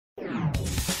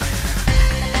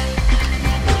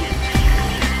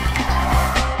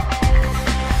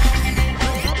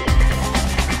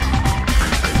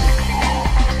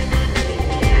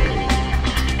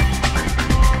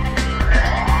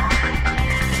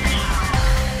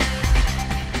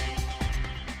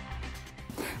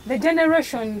The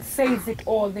generation says it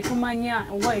all. The tumanya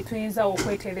why tuyinza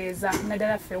okwetereza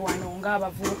nadala ffe wano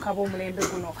ng'abavubuka b'omulembe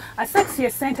guno. A sex ye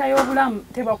center y'obulamu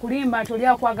tebakulimba nti oli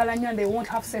akwagala nnyo and they won't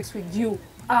have sex with you.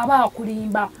 Aba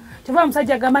akulimba. Teva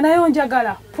musajja gamba naye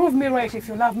onjagala. Prove me right if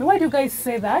you love me. Why do you guys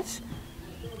say that?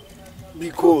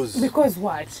 Because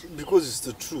what? Because it's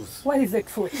the truth. What is the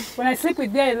truth? When I sleep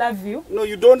with you, I love you. No,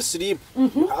 you don't sleep.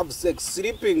 You have sex.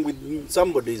 Sleeping with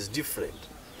somebody is different.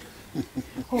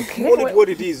 Okay. Call it what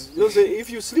it is. You say, if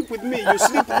you sleep with me, you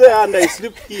sleep there and I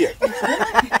sleep here.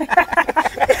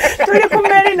 Tuli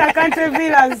kumeli na country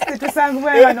villas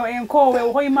tusangwe wano enkowe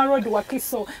Hoima Road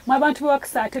wakiso mwabantu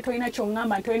wakisa teto ina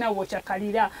chongamba ntoina wocha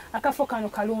kalira akafo kano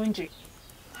kalungi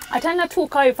atanga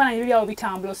tukayo fana yuli awo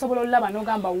bitambulo sobola olaba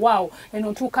nogamba wow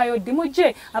eno tukayo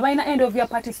dimuje abaina end of year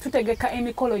parties tutegeka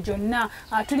emikolo jonna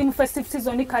tuli mu festive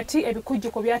season kati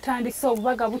ebikujjuko byatandise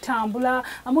obubaga butambula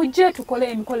amuje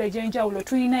tukole emikolo ejenjawulo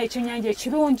tulina ekyenyanja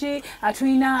ekirungi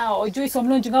tulina Joyce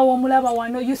omulungi nga womulaba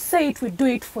wano you say it, we do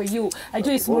it for you.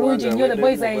 Joyce mulungi nnyo, the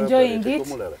boys are enjoying it.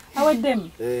 Aweddemu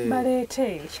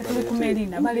baleete kyatuli ku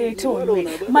Merina baleete olwe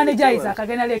manager Isaac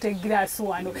agenda leete glass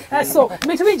wano so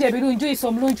bintu bingi ebirungi Joyce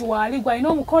omulungi wali gwalina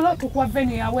omukolo tukuwa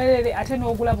venue yawerere ate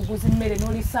n'ogula buguzi mmere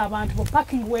n'olisa abantu bo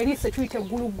parking werise tuyite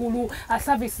gulugulu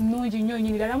service nnungi nnyo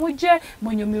nnyini ddala mujje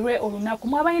munyumirwe olunaku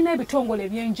mwabalina ebitongole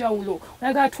ebyenjawulo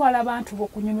oyagala twala abantu bo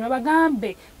kunyumirwa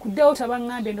bagambe kuddewo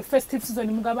tabaŋŋambye no festive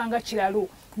season mugabanga kiralu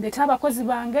ndeta abakozi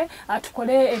bange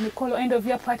atukole emikolo end of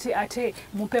year party ate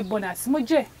mumpe bonus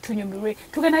mujje tunyumirwe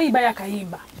tugenda yiba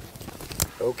yakayimba.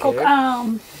 Okay.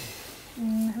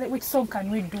 Which song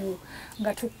can we do?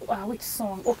 Which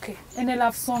song? Okay. Any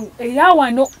love song?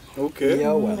 Eyawano. Okay.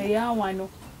 Eyawano.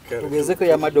 Tugezeko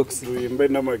ya Madoxi. Tuyimbe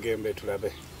namagembe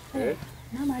tulabe.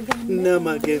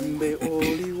 Namagembe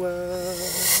oliwa.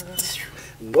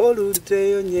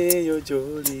 Ngoluteyo nyeyo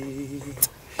joli.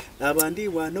 Abandi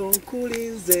wano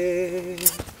nkulinze.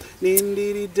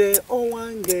 Nindiride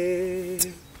owange.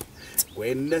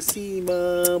 Gwenda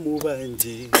sima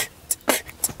mubanji.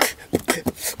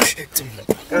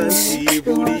 Kansi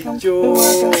bulijjo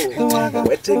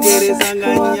wetegereza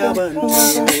nganya abantu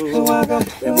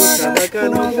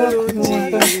emusabakano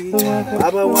bulungi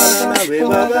abawala nabe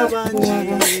baba bangi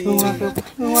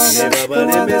ne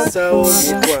babalemesa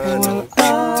omukwano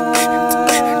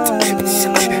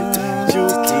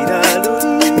jukira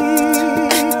luli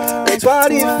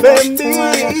etwali fembi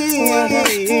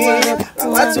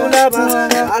abatulaba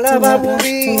alaba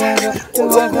bubi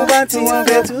olwokuba nti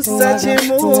ffe tussa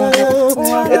kimu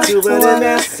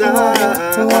etubalemesa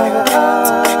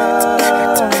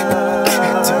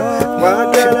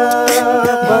kwagala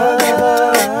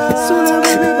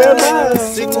sulabibi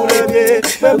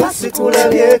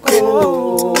bebasikulabyeko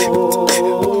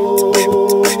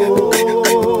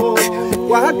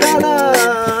kwagala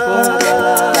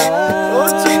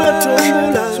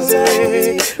otulotumbulaze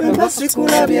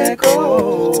bebasikulabyeko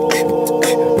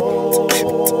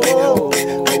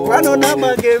Omukwano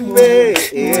namagembe.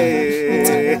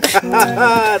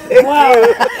 Wow.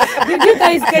 Did you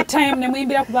guys get time?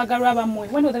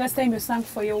 When was the last time you sang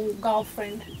for your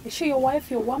girlfriend? Is she your wife,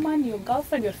 your woman, your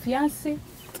girlfriend, your fiancé?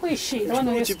 Who is she? The one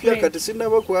on your screen.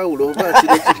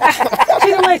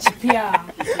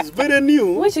 It's very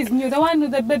new. Which is new? The one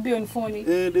with the baby on phone.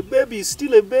 The baby is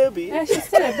still a baby. Yeah, she's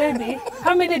still a baby.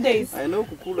 How many days? I know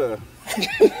Kukula.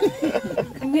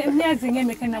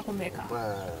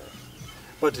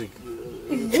 Patrick,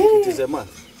 it is a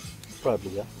month. Probably,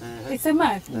 yeah. It's a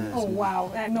month? Oh, wow.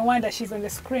 No wonder she's on the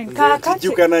screen. You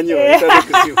can I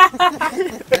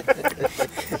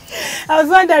was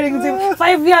wondering,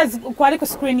 5 years, qualico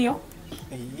screen you?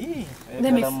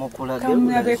 Let me come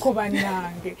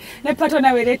banyange. Ne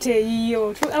patona welete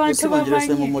iyo. Abantu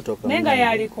bamanyi. Nenga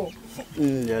yaliko.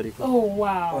 Yaliko. Oh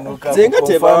wow. Zenga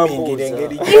tebambuza.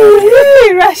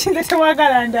 Rush ndete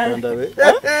wagala ndabe.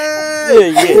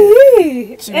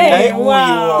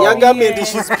 Wow. Yagambe ndi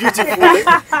she's beautiful.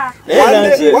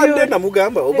 One day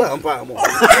namugamba oba mpaamo.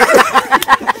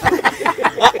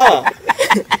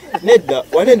 Nedda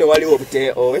wanene waliwo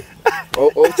obute owe.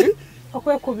 Oti?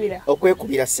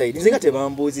 Okwekubira side. Nzinga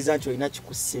tebambuziza nti olina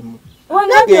kikusimu.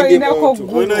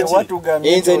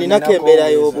 Nze ninako embeera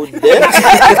y'obudde.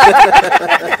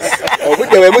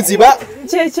 Obudde bwe buziba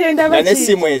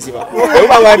n'essimu eziba.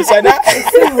 Oba wabisana.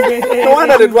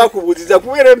 Towanda tetwakubuuziza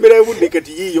kubeera embeera y'obudde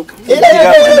kati yiyo.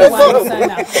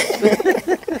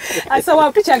 So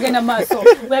while tukyagenda maaso,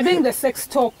 we are doing the sex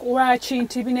talk lwaki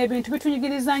nti bino ebintu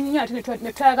bitunyigiriza nnyo ate ne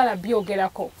twagala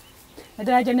byogerako.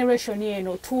 Naddala generation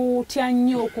eno tutya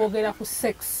nnyo okwogera ku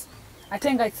sex. I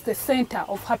think it's the center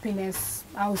of happiness.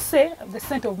 I would say the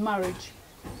center of marriage.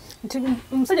 nti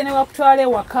omusajja ne wakutwala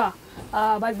ewaka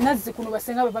bazinazi kuno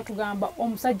basenga bwe batugamba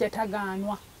omusajja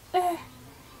tagaanwa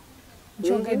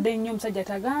nkyogedde nnyo omusajja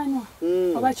tagaanwa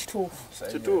oba kituufu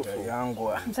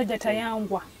omusajja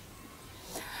tayangwa.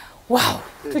 Wow,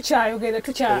 tukyayogera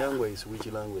tayangwa is which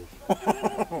language?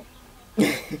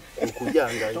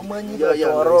 Okuyanga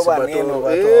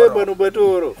bano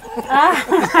batoro.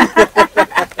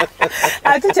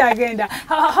 Tukyagenda.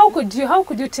 How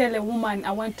could you tell a woman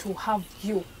I want to have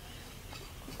you?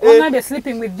 Or maybe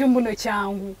sleeping with you muno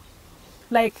changu.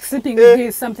 Like sleeping with you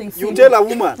is something simple. You tell a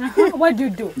woman. What do you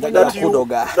do?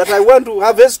 That I want to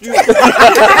harvest you.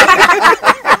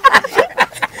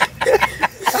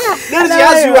 Then she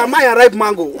asks you, am I a ripe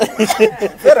mango?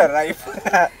 Very ripe.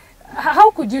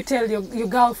 How could you tell your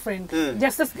girlfriend?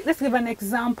 Just let's give an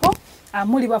example.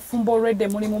 Muli bafumbo already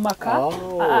muli mu maka.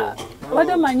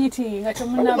 Wado manyiti ngacho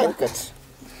munaba.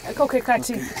 Okay,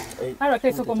 kati. Ara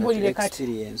keso kombulire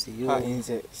kati.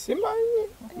 Inze simanyi.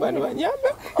 Bano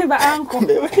banyambe. Ba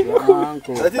uncle.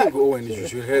 I think Owen you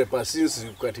should help us since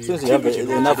you have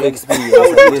enough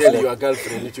experience. Tell your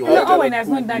girlfriend that you Owen has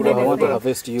not done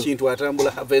anything. Chintu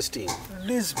atambula harvesting.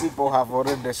 These people have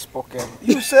already spoken.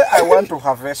 You say I want to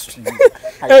harvest you.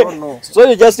 I don't know. So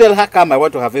you just tell her, come, I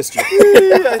want to harvest you.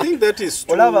 I think that is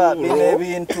true. Olaba bine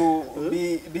bintu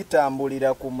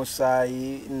bitambulira ku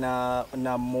musayi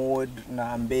na mood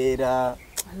na mbera.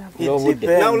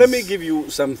 Now let me give you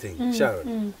something,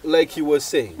 Sharon. Like he was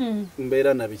saying,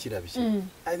 mbera na bichira bichi.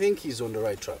 I think he's on the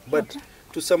right track. But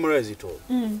to summarize it all,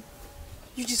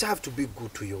 you just have to be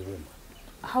good to your woman.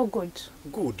 How good?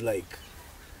 Good, like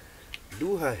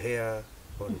do her hair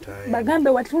on time. Bagambe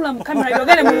watula mu camera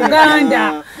yogere mu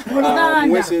Uganda. Mu Uganda.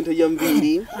 Mwesente ya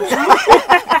mbiri.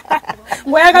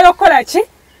 Ngoyagala okola ki?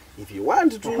 If you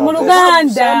want to mu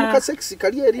Uganda. Some sexy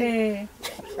career.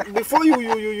 Before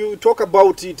you talk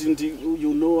about it and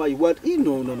you know I want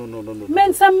no.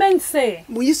 Men say.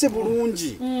 Muyise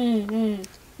bulungi.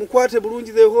 Mukwate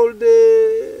bulungi the whole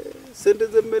day. Sente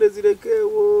zemmere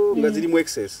zirekewo nga ziri mu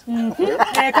excess.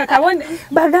 Kakabone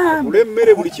bagambe. Ule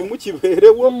mmere buli kimu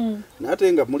kibeerewo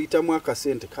nate nga mulitamu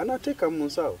akasente kanateeka mu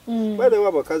nsawo. By the way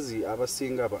abakazi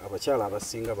abasinga abakyala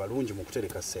abasinga balungi mu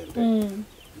kutereka sente.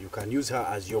 You can use her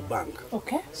as your bank.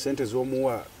 Okay. Sente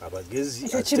zomuwa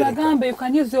abagezi. Chibagambe you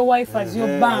can use your wife as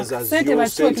your bank. Sente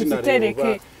basho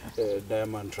tutereke.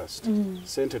 Diamond Trust.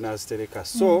 Sente nazitereka.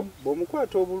 So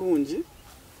bomukwata obulungi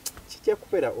kijja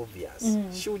kubeera obvious.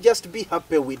 She will just be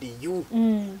happy with you.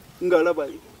 Ngalaba.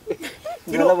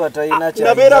 Ngalaba tayina cha.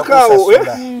 Nabeera kawo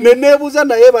nenebuza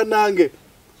naye banange.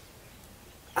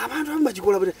 Abantu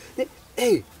abagikola bale.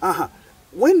 Hey,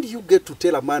 when do you get to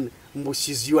tell a man mbu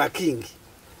she's your king?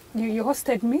 You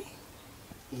hosted me?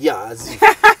 Yeah.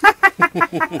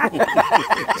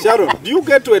 Sharon, do you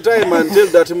get to a time and tell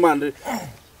that man,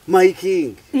 my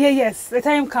king? Yeah, yes, the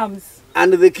time comes.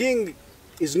 And the king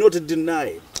is not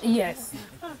denied. Yes.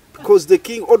 Because the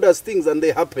king orders things and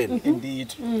they happen.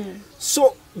 Indeed.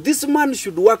 So this man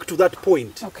should work to that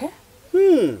point. Okay.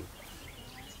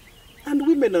 And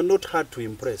women are not hard to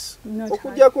impress.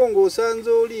 Okujjako ng'osanze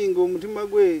olinga omutima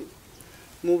gwe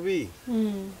mubi.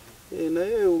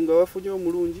 Naye nga wafunye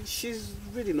omulungi, she's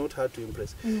really not hard to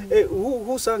impress.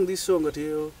 Who sang this song at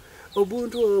you?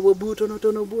 Obuntu obuto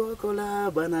notono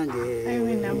bwakola banange. I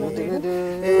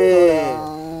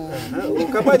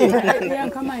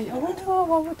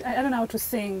don't know how to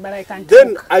sing, but I can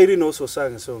Then talk. Irene also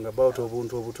sang a song about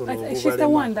Obuntu obutono. She's the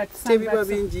one that sang that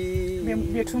song.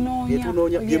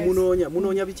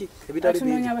 Munonya bichi ebitali bingi.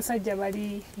 Tunonya abasajja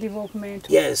bali development.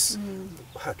 Yes.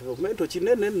 Development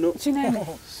kinene nno. Kinene.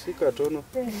 Sikatono.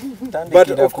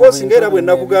 But of course ngera bwe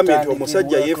nakugambye nti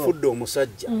omusajja yefudde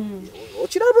omusajja.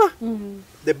 Okiraba.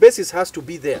 The basis has to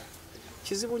be there.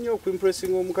 Kizibu nnyo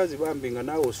okuimpressing omukazi bambi nga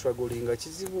naawe struggling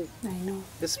kizibu. I know.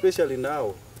 Especially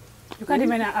now. You can't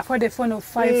even afford a phone of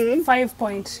 5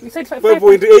 point. You said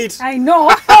 5.8. I know.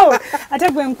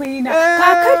 Ate gwe nkwina.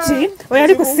 Kakati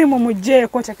oyali ku simu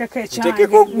mujjeeko tekeko ekyange.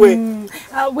 Tekeko gwe.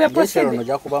 We are Sharon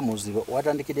ojja kuba muzibu.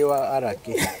 Watandikide wa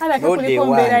arake. Kuliko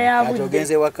mbeera ya budde.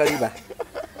 Atogenze wa kaliba.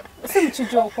 Simu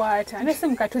kijokwata. Ne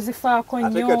simu katuzifaako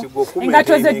nnyo.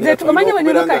 Engato zetu omanyi bwe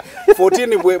niruka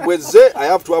 14 bweze I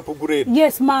have to upgrade.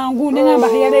 Yes mangu nengamba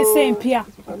yalese empya.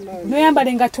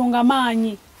 Noyambale ngatonga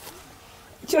maanyi.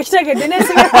 Okitegedde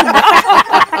n'ensibe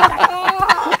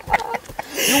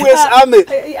US Army.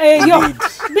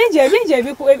 Bingi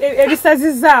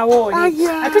ebisazizaawo oli.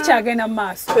 Atukyagenda mu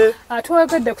maaso.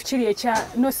 Twogedde ku kiri ekya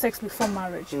no sex before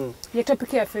marriage. Ye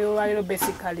topic yaffe ey'olwaleero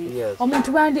basically.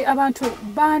 Abantu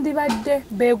bandibadde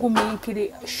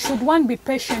beegumiikiri. Should one be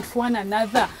patient for one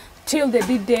another till the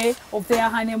day of their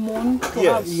honeymoon.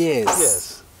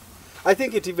 Yes. I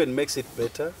think it even makes it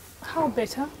better. How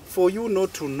better? For you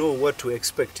not to know what to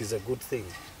expect is a good thing.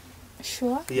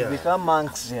 Sure. You become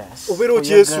anxious.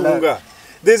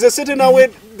 There's a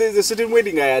certain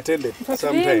wedding I attended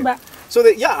sometime. So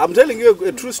I'm telling you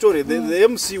a true story. The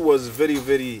MC was very,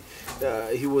 very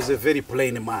he was a very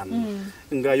plain man.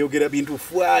 Nga yogera bintu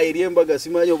fwa eriembaga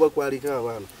simanyo bakwalika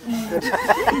abana.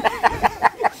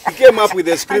 He came up with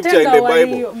a scripture in the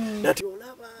Bible that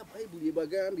olaba Bible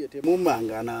yebagambye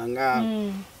temumanga nanga.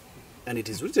 And it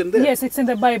is written there. Yes, it's in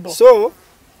the Bible. So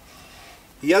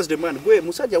he asked the man, "Gwe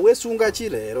musajja wesunga ki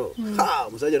lero?" Ha,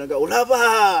 musajja naga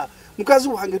olaba mukazi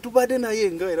wange tubadde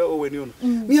naye nga era owenyono.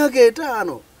 Myaka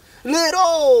 5.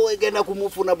 Lero egenda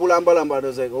kumufuna bulamba. I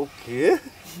was like, okay.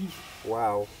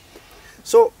 Wow.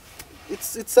 So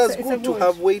it's as good to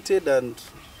have waited, and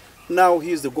now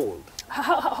he's the gold.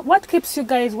 What keeps you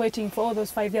guys waiting for all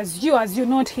those 5 years? You, as you,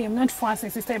 not him, not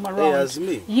Francis this time around. As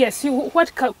me. Yes, you.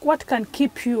 What can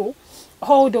keep you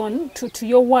hold on to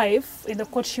your wife in the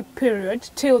courtship period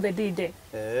till the D-Day?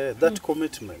 That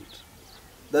commitment.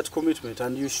 That commitment,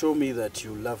 and you show me that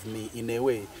you love me in a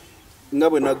way.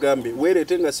 Ngabwe nagambe were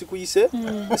tenga sikuyise,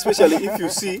 especially if you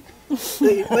see,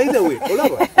 by the way,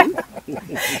 olaba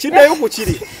kidayo ku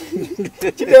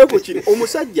kiri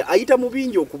omusajja ayita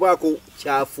mubingi okubaako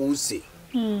kyafuuse.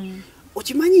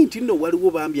 Okimanyi nti nno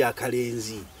waliwo bambi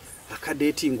akalenzi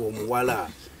akadeetinga omuwala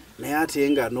naye ate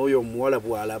nga n'oyo omuwala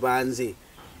bw'alaba nze.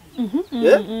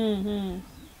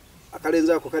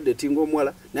 Akalenzi ako kadeetinga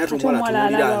omuwala naye ate omuwala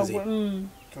atunuulira nze.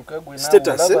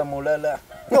 Status.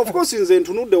 No, of course, in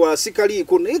ntunudde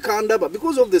wasikaliiko naye kandaba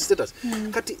because of the status.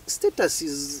 Kati status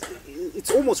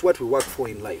it's almost what we work for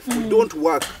in life. We don't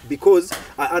work because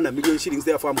I earn $1 million,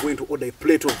 therefore I'm going to order a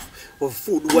plate of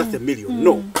food worth $1 million.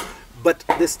 No. But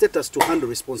the status to handle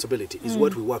responsibility is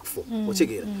what we work for.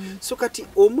 So kati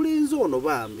omulenzi ono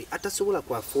bambi atasobola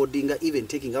ku affordinga even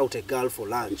taking out a girl for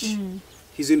lunch.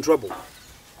 He's in trouble.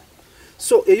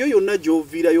 So eyo yonna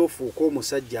gy'oviirayo ofuuka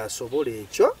omusajja asobola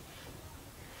ekyo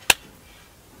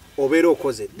obeera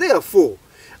okoze. Therefore,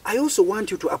 I also want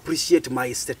you to appreciate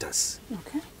my status.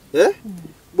 Okay.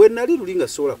 Bwe nali luli nga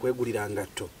sobola kwegulira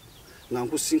ngatto nga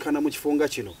nkusinkana mu kifo nga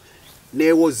kino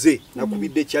neewoze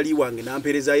nakubidde kyali wange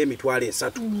nampeerezaayo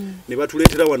 $3 ne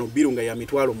batuleetera wano bbiru nga ya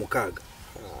 $600.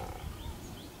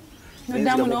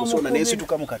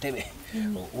 Nensituka mu katebe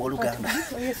oluganda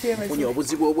funye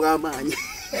obuzibu obw'amaanyi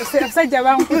abasajja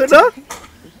bankutte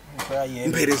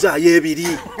mpeerezaayo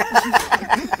 2.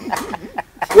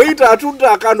 Wait, atudde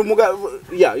akantu muga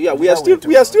we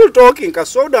are still talking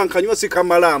kasoda nkanywa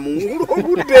sikamalamu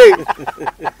obudde.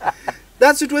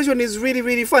 That situation is really,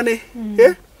 really funny.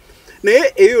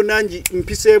 Naye eyo nangi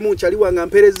mpiseemu kyali wanga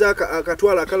mpeereza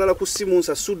akatwala akalala ku simu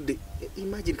nsasudde.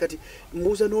 Imagine kati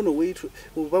mbuuza nono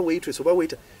waitress oba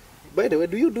waiter. By the way,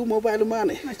 do you do mobile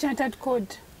money? Merchant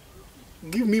code.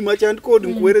 Give me merchant code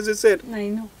nkuweereze sente. I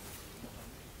know.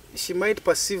 She might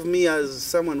perceive me as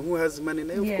someone who has money.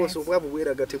 Of course,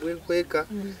 obwabuweeraga tebwekweka.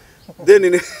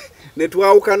 Then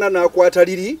netwawukana nakwata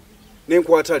liri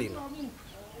nenkwata lino.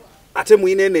 Ate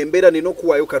mwine nembeera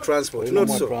ninokuwaayo ka transport. Not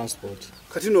so.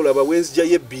 Kati nolaba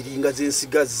wenzijjayo 2 nga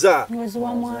zensigazza. Mwezi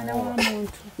wa mwana wa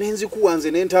muntu.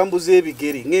 Nenzikuwanze n'entambuza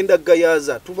ebigeri ngenda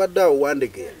gayaza tubadde awo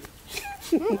wandegera.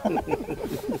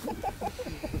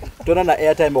 Tona na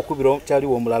airtime okubira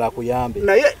kyaliwo omulala akuyambe.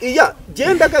 Naye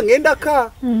gyendaga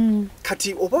ngendaka.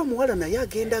 Kati oba muwala naye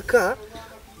agendaka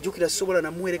jukira sobola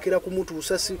namuwerekera ku mutu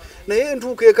usasi naye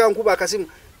ntuuka eka nkuba akasimu.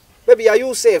 Baby, are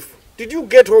you safe? Did you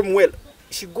get home well?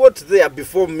 She got there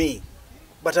before me,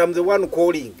 but I'm the one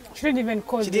calling. She didn't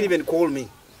even call me.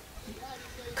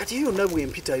 Kati hiyo nabwe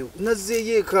mpitayo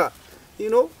nazeeyo eka,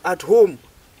 at home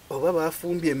oba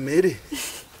bafumbye emmere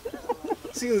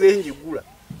sinze njigula.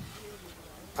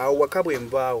 Awo wakabwe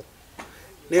mbaawo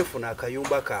nefuna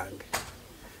akayumba kange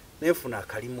nefuna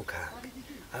akalimu kange.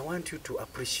 I want you to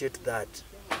appreciate that.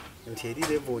 Nti eri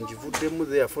level njivuddemu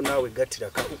therefore nawe gattira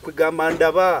kwegamba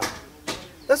ndaba.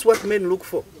 That's what men look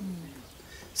for.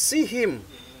 See him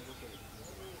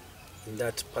in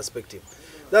that perspective.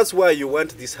 That's why you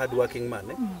want this hard-working man.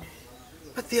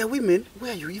 But there are women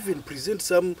where you even present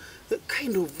some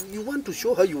kind of, you want to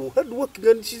show her you're hard-working,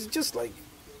 and she's just like...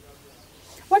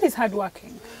 What is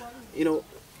hard-working?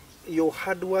 You're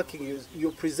hard-working,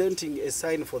 you're presenting a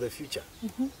sign for the future.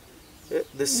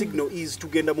 The signal is to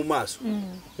genda mu maaso.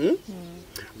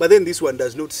 But then this one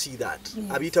does not see that.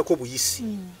 Abitako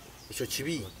buyisi. Ekyo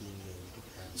kibi.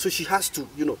 So she has to,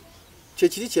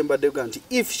 chechiri chembadde ganti,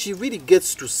 if she really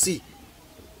gets to see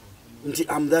nti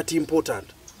I'm that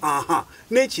important.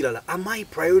 Nekirala, am I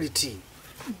priority?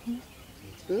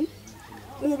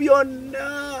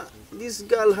 Mubyonna, this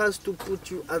girl has to put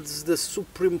you as the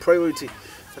supreme priority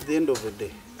at the end of the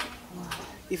day. Wow.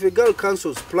 If a girl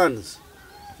cancels plans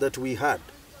that we had,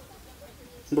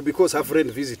 but because her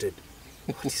friend visited,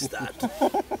 what is that?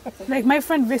 Like my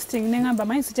friend visiting,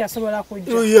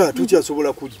 oh yeah,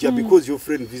 because your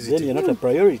friend visited. Then you're not a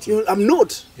priority. I'm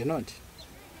not. You're not.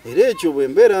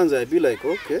 I'd be like,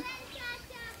 okay.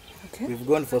 We've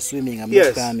gone for swimming, I'm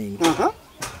not coming.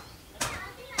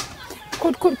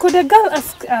 Could a girl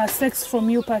ask sex from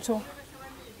you, Pato?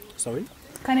 Sorry?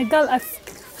 Can a girl ask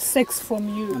sex from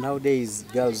you? Nowadays,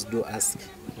 girls do ask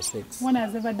for sex. One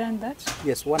has ever done that?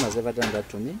 Yes, one has ever done that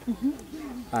to me.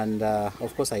 And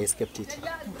of course, I escaped it.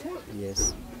 Okay.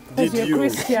 Yes. Did you?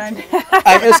 Christian.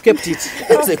 I escaped it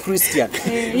as a Christian.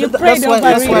 You prayed over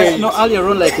that's why, it. earlier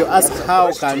on, like you asked,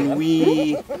 how can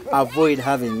we avoid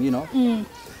having,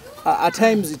 at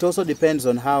times it also depends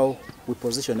on how we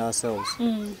position ourselves.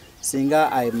 Singa,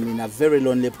 I'm in a very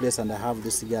lonely place and I have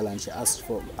this girl and she asks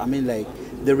for,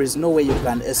 there is no way you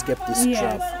can escape this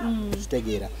trap.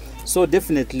 So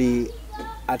definitely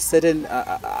at certain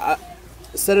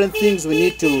things we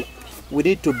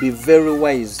need to be very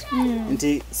wise.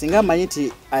 Singa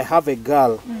maniti, I have a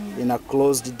girl in a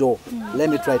closed door.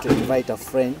 Let me try to invite a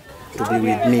friend to be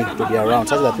with me, to be around,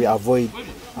 so that we avoid,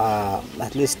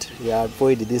 at least we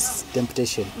avoid this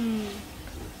temptation.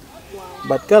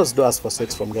 But girls do ask for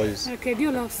sex from guys. Okay, do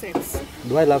you love sex?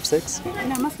 Do I love sex? No,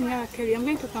 I'm asking you, Kelly. I'm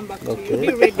going to come back to you. Be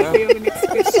ready for your next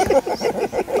question.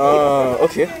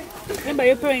 Okay. Remember,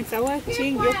 your parents are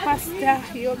watching, your pastor,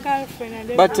 your girlfriend,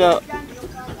 and but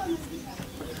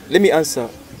let me answer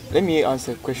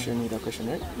a question with a question,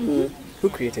 right? Who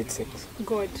created sex?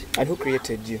 God. And who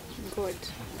created you? God.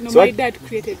 No, so my dad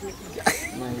created me.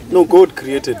 No, God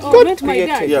created you. Oh, not my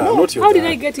dad. Yeah, no. not your How dad. did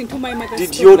I get into my mother's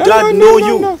Did your dad know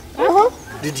you?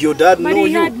 Did your dad know you? But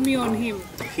he had me on him.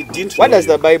 He didn't What know does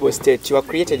you. the Bible state? You are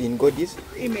created in God's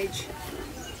image.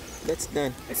 That's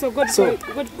done. So God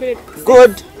created sex.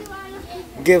 God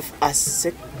gave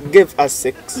us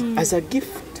sex as a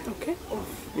gift. Okay.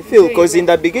 You feel? Because in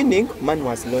the beginning, man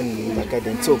was lonely in the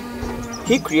garden. So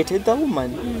he created the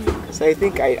woman. So I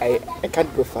think I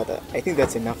can't go further. I think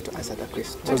that's enough to answer the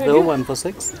question. Was the woman for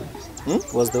sex?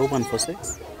 Was the woman for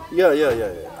sex?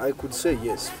 Yeah. I could say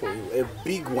yes for you. A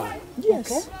big one.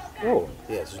 Yes. Okay. Oh,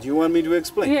 yes. Do you want me to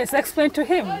explain? Yes, explain to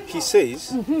him. He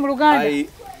says, Muluganda.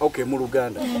 Okay,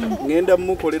 Muluganda. Ngenda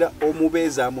mukolera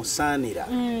omubeza musanira.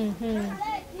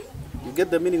 You get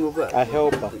the meaning of that? A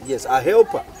helper. Yes, a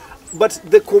helper. But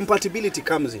the compatibility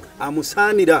comes in.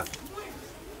 Amusanira.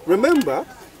 Remember,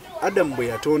 Adam bwe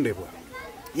yatondebwa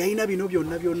yalina bino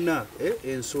byonna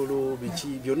ensolo biki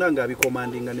byonna nga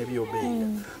bikomandinga ne byobeera.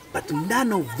 But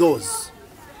none of those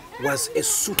was a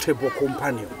suitable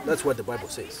companion. That's what the Bible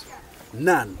says.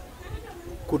 None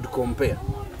could compare.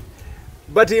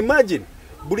 But imagine,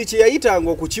 buli kye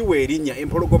yayitanga okukiwa erinnya,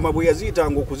 empologoma bwe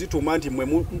yaziyitanga okuzituma nti mwe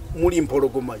muli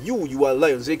empologoma, you are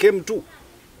lions. They came too.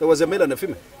 There was a male and a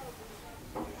female.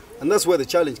 And that's where the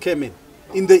challenge came in.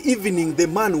 In the evening, the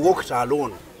man walked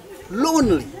alone,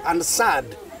 lonely and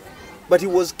sad, but he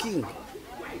was king.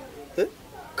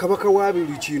 Kabaka wa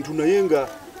buli kintu naye nga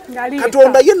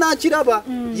Katonda ye n'akiraba.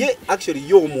 Ye actually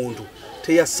yo omuntu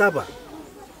teyasaba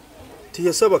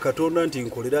Katonda nti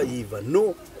nkolera Eva.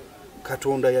 No,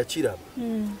 Katonda yakiraba.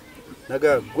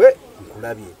 Naga gwe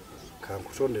nkulabye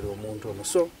kankutondera omuntu ono.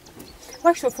 So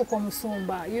Washofuka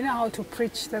omusumba, you know how to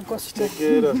preach the gospel.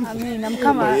 I mean, I'm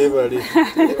coming.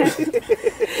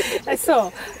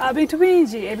 So, bintu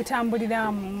bingi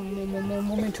ebitambulira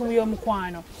mu bintu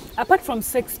by'omukwano. Apart from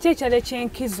sex, kyekale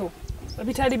kyenkizo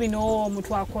ebitali bino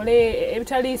omuntu akole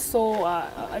ebitali so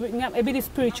ebiri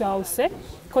spiritual, say,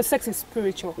 because sex is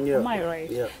spiritual. Yeah. Am I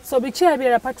right? Yeah. So biki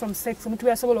ebirala apart from sex omuntu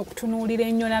byasobola okutunuulira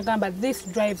ennyo n'agamba this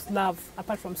drives love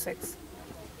apart from sex.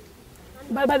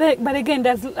 But again,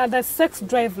 does sex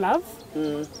drive love?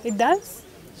 It does?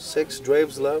 Sex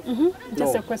drives love?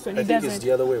 Just no, a question. I think it's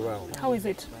the other way around. How is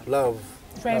it? Love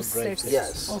Drives sex.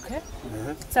 Yes. Okay.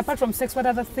 So apart from sex, what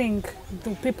other thing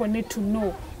do people need to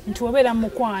know? Nti wabera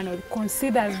mukwano,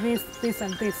 consider this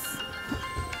and this.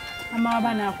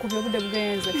 Amabana akubye obudde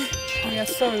bugenze. We are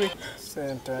sorry.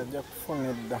 Sente ajja kufuna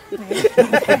edda.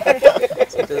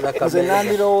 Nze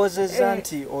nandirowoozezza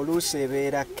nti oluusi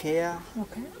ebeera care.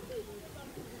 Okay.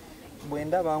 Bwe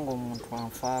ndaba ng'omuntu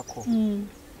anfaako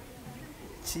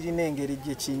kirina engeri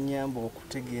gye kinnyamba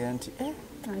okutegeera nti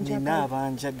nina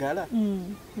abanjagala.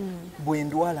 Bwe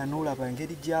ndwala n'olaba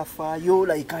engeri gy'afaayo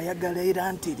like ayagala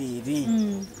era nti leeri.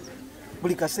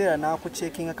 buli kaseera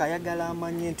n'akucekinga kayagala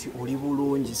amanye nti oli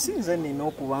bulungi sinze nina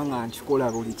okuba nga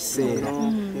nkikola buli kiseera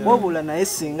wabula naye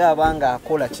singa abanga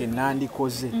akola kye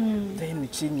nandikoze then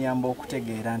kinyamba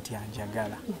okutegeera nti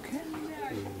anjagala.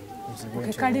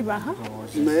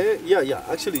 naye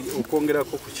actually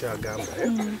okwongerako ku kyagamba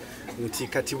nti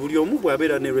kati buli omu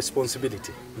bw'abeera ne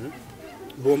responsibility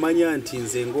bw'omanya nti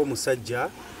nze ng'omusajja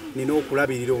nina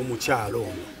okulabirira omukyalo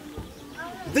ono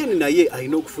then naye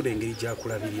alina okufuna engeri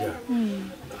gy'akulabirira.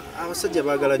 Abasajja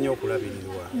baagala nnyo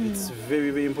okulabirirwa. It's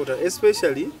very, very important,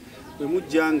 especially bwe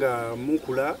mujja nga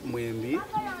mukula mwembi.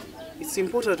 It's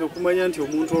important okumanya nti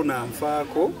omuntu ono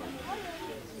anfaako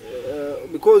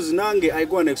because nange I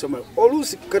go an example.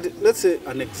 Oluusi kati let's say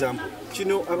an example.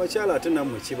 Kino abakyala ate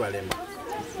nammwe kibalema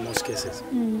most cases.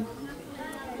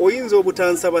 Oyinza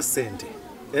obutansaba ssente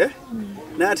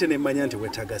naye ate nemmanya nti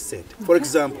weetaga ssente. For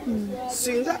example,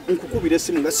 singa nkukubira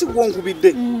essimu nga si gwe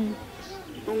onkubidde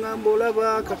oŋŋamba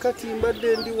olaba kakati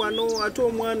mbadde ndi wano ate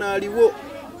omwana aliwo.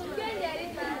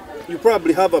 You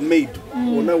probably have a maid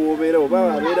wonna w'obeera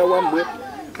oba abeera wammwe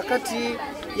kakati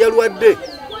yalwadde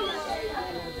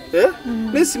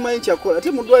naye simanyi kyakola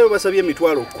ate mu ddwaliro basabye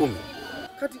emitwalo 10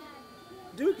 kati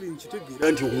directly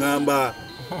nkitegeera nti oŋŋamba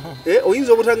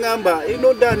oyinza obutaŋŋamba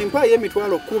eno dani mpaayo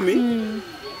emitwalo 10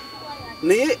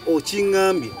 naye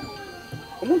okiŋŋambye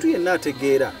omuntu yenna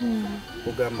ategeera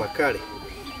ogamba kale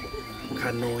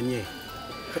kanoonye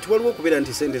kati waliwo okubeera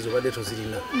nti sente zobadde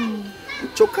tozirina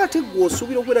kyokka ate gwe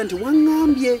osuubira okubeera nti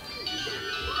waŋŋambye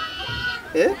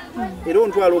era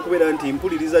ontwala okubeera nti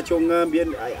mpuliriza ky'oŋŋambye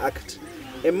I act.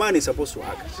 A man is supposed to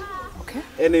act.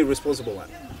 Any responsible one.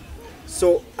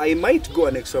 So I might go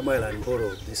an extra mile and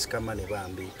borrow this kamane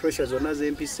bambi. Pressure zonna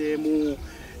zempiseemu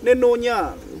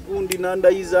nenoonya gundi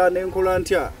nandayiza nenkola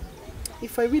ntya.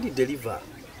 If I really deliver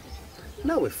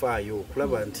nawe faayo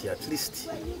kulaba nti at least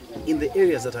in the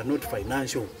areas that are not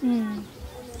financial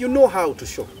you know how to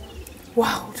show.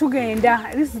 Wow,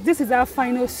 tugenda. This is our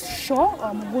final show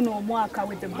guno omwaka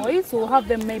with the boys. We'll have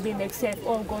them maybe next year if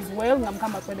all goes well.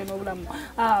 Ngamkama kwende n'obulamu.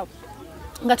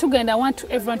 Nga tugenda, I want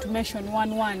everyone to mention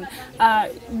one.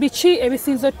 Biki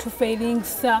ebisinzo to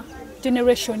failings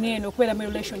generation eno okubeera mu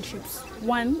relationships.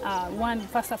 One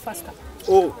faster.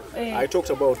 Oh, I talked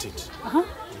about it.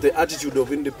 The attitude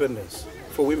of independence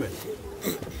for women.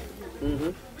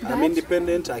 I'm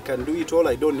independent, I can do it all,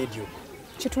 I don't need you.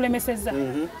 Kitulemeseza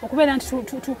okubeera nti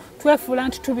twefuula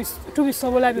nti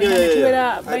tubisobola byonna ne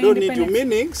tubeera I don't need you,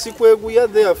 meaning sikweguya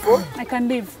therefore I can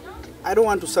live. I don't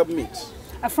want to submit.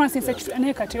 Francis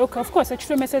naye kati of course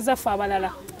ekitulemeseza ffe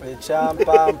abalala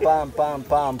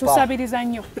ekyampam tusabiriza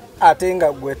nnyo ate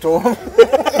nga gwe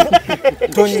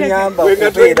tonyamba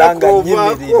kubeera nga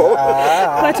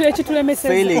nyimirira kati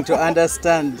ekitulemeseza failing to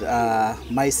understand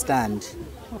my stand.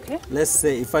 Okay. Let's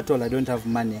say if at all I don't have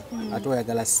money, at all I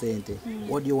got sente.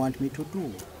 What do you want me to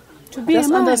do? To be just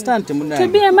a man. Understand, to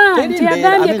be a man.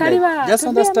 Just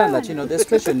understand that the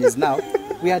situation is now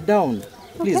we are down.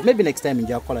 Please, maybe next time in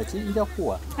your quality, in your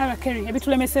poor. Kerry,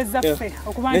 ebitulemeseza ffe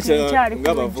okuba nti nkyali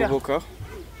ngabavubuka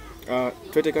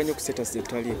twetekanye okuseta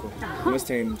zetutaliko most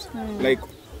times like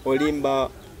olimba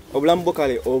obulamu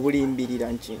bukale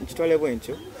obulimbirira nkitwale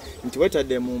bwentyo nti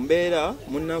wetadde mu mbeera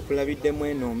munnaakulabiddemu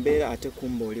eno mbeera ate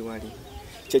kumba oli wali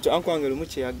kyekyo anko wange lumu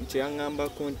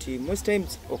kyeyaŋŋambako nti most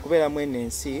times okubeeramu eno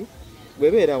ensi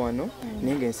bwebeera wano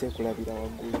naye ng'ensi ekulabira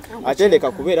waggulu ate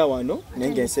leka kubeera wano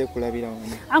naye ng'ensi ekulabira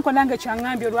wano. Anko nange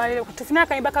kyaŋŋambye olwaleero tufune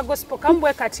akayimba ka gospel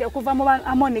kambwe kati okuva mu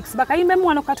Harmonics bakayimbemu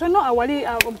wano katono awali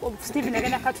Steven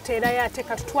agenda katuteerayo ate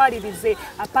katutwalirize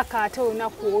apaka ate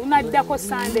olunaku olunaddako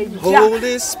Sunday jja.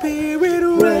 Holy Spirit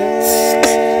rain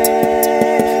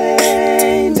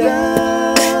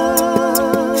down,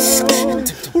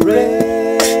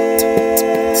 rain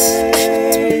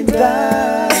down.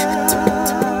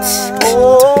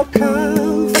 Oh,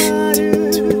 comfort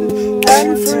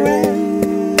and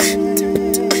friend,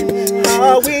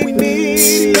 how we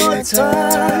need your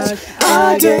touch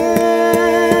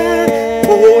again.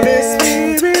 Holy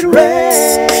Spirit,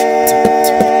 rain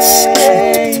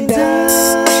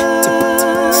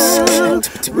down,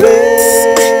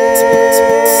 rain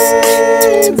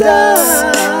down.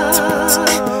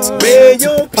 May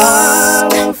your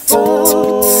power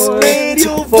fall, may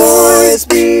your voice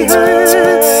be heard.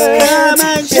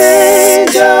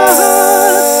 Change our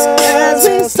hearts as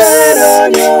we stand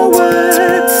on your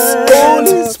word,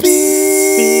 Holy Spirit.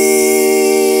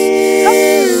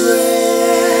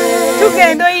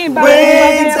 Tugenda oyimba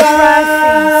rain down,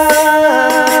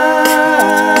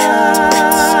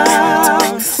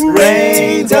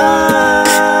 rain down,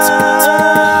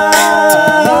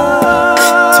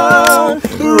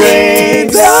 rain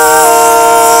down.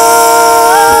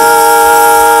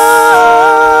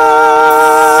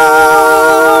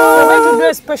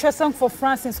 song for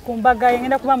Francis Kumbaga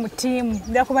ngenda kuba mu team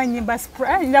ngenda kuba nyimba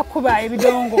ngenda kuba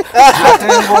ebidongo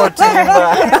atengo timba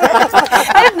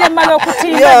nyamalo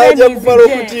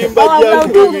kutimba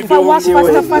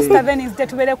faster than is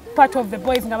tubere part of the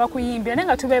boys nga bakuyimbira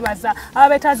nenga tubebaza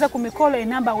ababetaze ku mikolo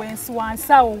enamba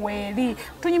wansawo weeri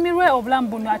tunyumirwe obulamu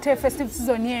buno ate festive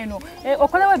season eno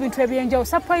okolewa ebintu ebyenjawulo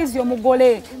surprise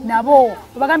y'omugole nabo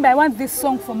bagamba I want this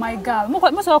song for my girl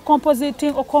muso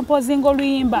composing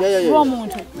oluyimba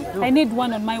lw'omuntu I need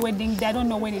one on my wedding day. I don't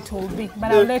know when it will be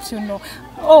but I'll let you know.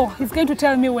 Oh, he's going to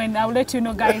tell me when. I'll let you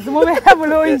know, guys.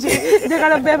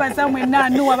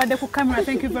 Camera.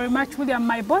 Thank you very much, William,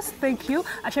 my boss. Thank you.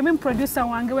 Ashamin producer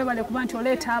wange webale kubantu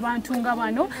oleta abantu nga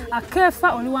bano.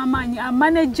 Akefa oliwamanyi a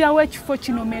manager w'ekifo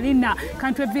kino Melina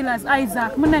Country Villas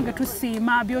Isaac munange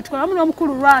tusima byotukola muno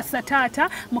omukulu Rasa tata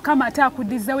mukama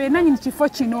atakudiza we nanyi kifo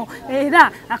kino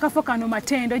era akafo kano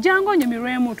matendo jango nyo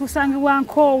Mirembe tusangibwa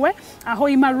Nkowe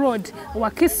Ahoima Road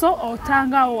Wakiso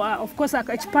otanga of course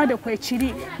ekipande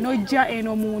kwekiri nojja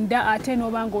eno munda ate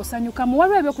nobanga osanyuka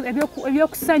muwalwe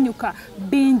ebyokusanyuka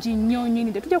bingi nnyo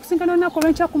nyini tujja kusinkana nako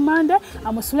lwencha kumanda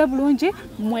amusule bulungi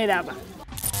mweraba.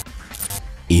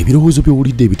 Ebirowoozo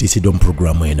by'owulidde ebiteeseddwa mu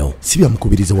pulogulaamu eno si bya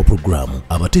mukubiriza wa pulogulaamu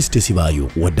abateesiteesi baayo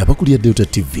wadde abakulira Delta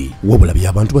TV wabula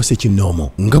by'abantu ba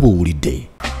Ssekinnoomo nga bw'owulidde.